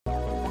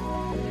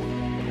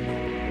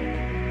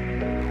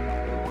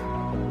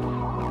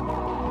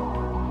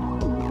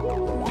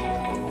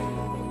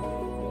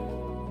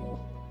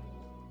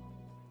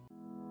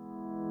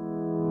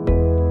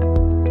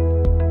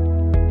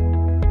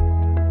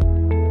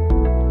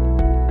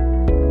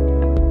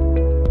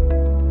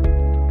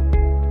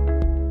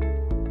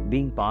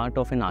part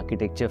of an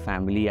architecture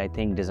family, I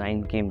think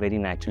design came very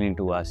naturally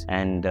to us.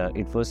 And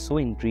it was so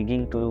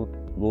intriguing to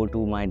go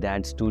to my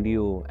dad's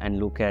studio and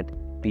look at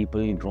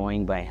people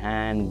drawing by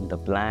hand, the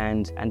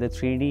plans, and the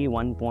 3D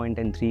 1-point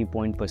and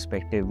 3-point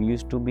perspective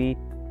used to be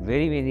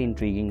very, very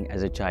intriguing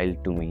as a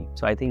child to me.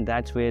 So I think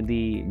that's where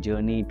the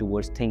journey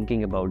towards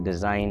thinking about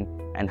design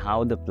and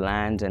how the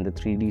plans and the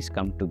 3Ds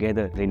come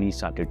together really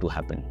started to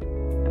happen.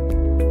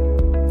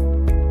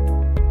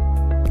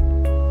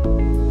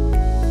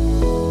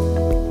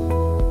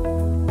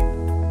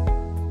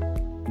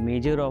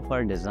 Major of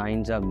our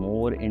designs are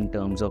more in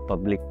terms of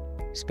public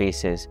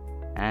spaces,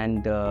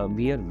 and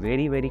we are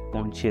very, very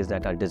conscious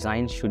that our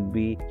designs should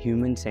be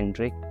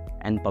human-centric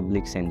and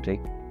public-centric.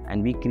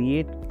 And we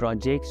create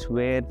projects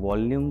where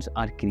volumes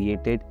are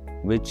created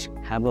which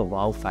have a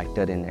wow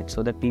factor in it,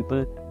 so that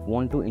people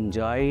want to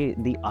enjoy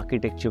the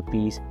architecture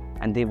piece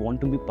and they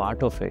want to be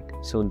part of it.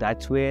 So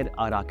that's where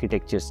our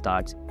architecture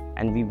starts.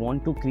 And we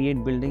want to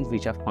create buildings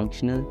which are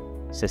functional,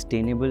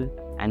 sustainable,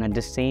 and at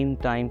the same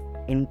time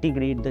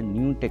integrate the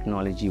new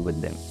technology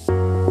with them.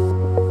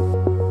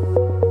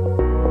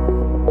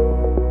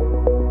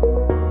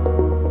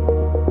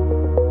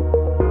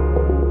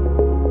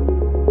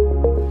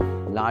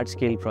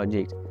 Large-scale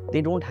projects,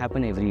 they don't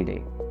happen every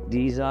day.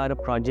 These are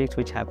projects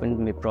which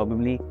happen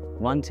probably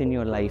once in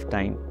your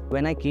lifetime.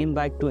 When I came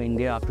back to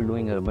India after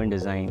doing urban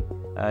design,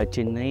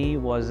 Chennai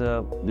was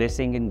a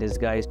blessing in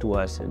disguise to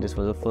us. This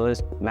was the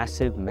first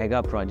massive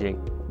mega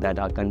project that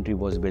our country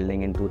was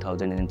building in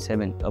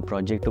 2007, a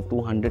project of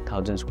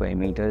 200,000 square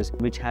meters,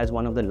 which has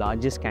one of the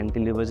largest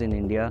cantilevers in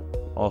India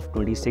of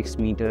 26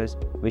 meters,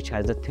 which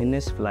has the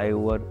thinnest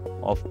flyover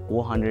of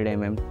 400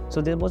 mm. So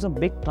there was a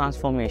big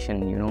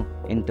transformation,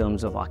 in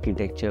terms of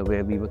architecture,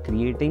 where we were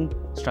creating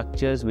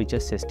structures which are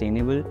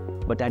sustainable,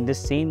 but at the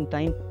same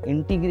time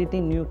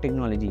integrating new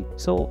technology.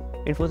 So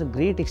it was a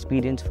great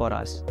experience for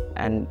us,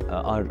 and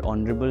our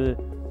honorable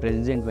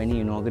President, when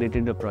he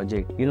inaugurated the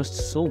project,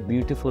 so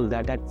beautiful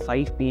that at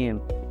 5 p.m.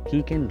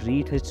 he can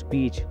read his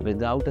speech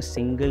without a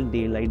single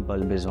daylight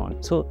bulb is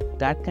on. So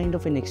that kind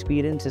of an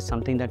experience is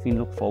something that we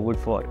look forward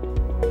for.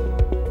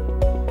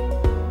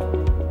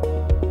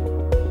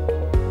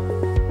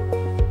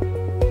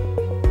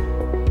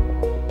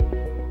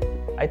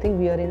 I think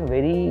we are in a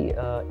very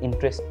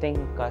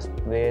interesting cusp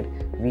where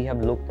we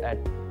have looked at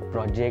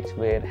projects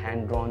where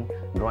hand-drawn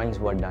drawings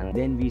were done.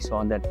 Then we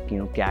saw that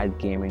CAD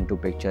came into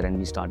picture and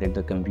we started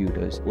the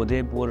computers.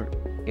 Udaipur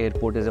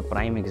Airport is a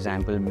prime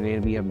example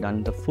where we have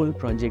done the full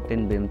project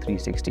in BIM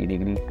 360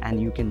 degree,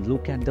 and you can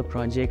look at the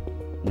project,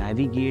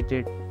 navigate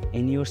it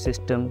in your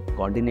system.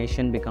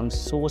 Coordination becomes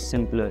so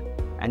simpler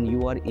and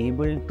you are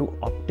able to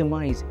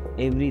optimize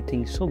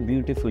everything so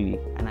beautifully.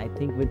 And I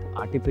think with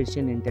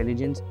artificial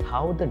intelligence,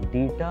 how the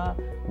data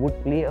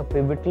would play a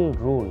pivotal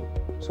role,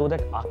 so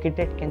that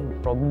architect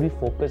can probably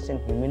focus in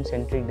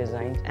human-centric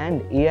designs,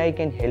 and AI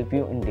can help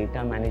you in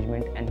data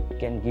management and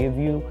can give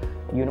you,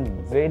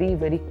 very,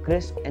 very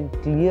crisp and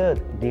clear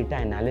data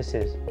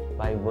analysis,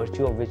 by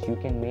virtue of which you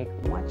can make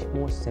much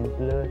more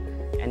simpler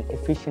and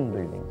efficient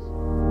buildings.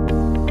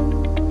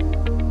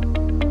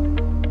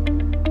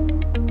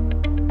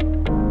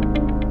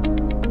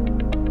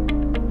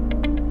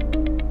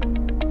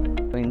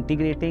 So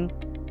integrating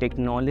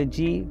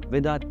technology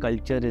with our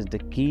culture is the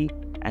key,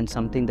 and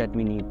something that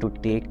we need to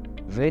take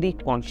very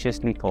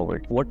consciously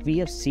forward. What we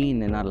have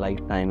seen in our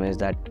lifetime is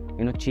that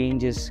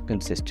change is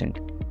consistent.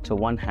 So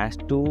one has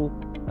to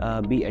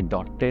be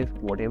adaptive.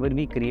 Whatever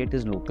we create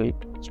is local,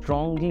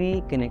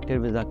 strongly connected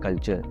with our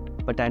culture,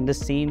 but at the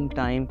same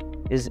time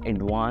is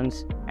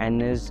advanced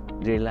and is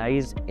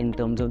realized in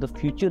terms of the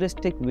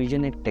futuristic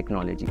vision and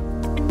technology.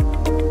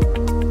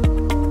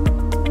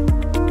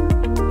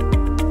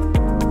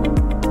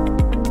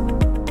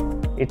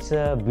 It's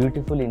a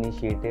beautiful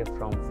initiative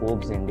from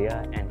Forbes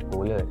India and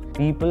Kohler.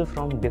 People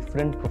from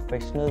different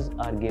professionals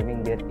are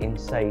giving their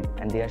insight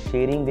and they are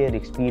sharing their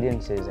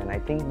experiences, and I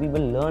think we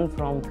will learn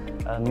from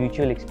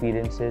mutual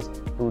experiences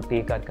to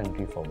take our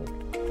country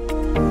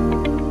forward.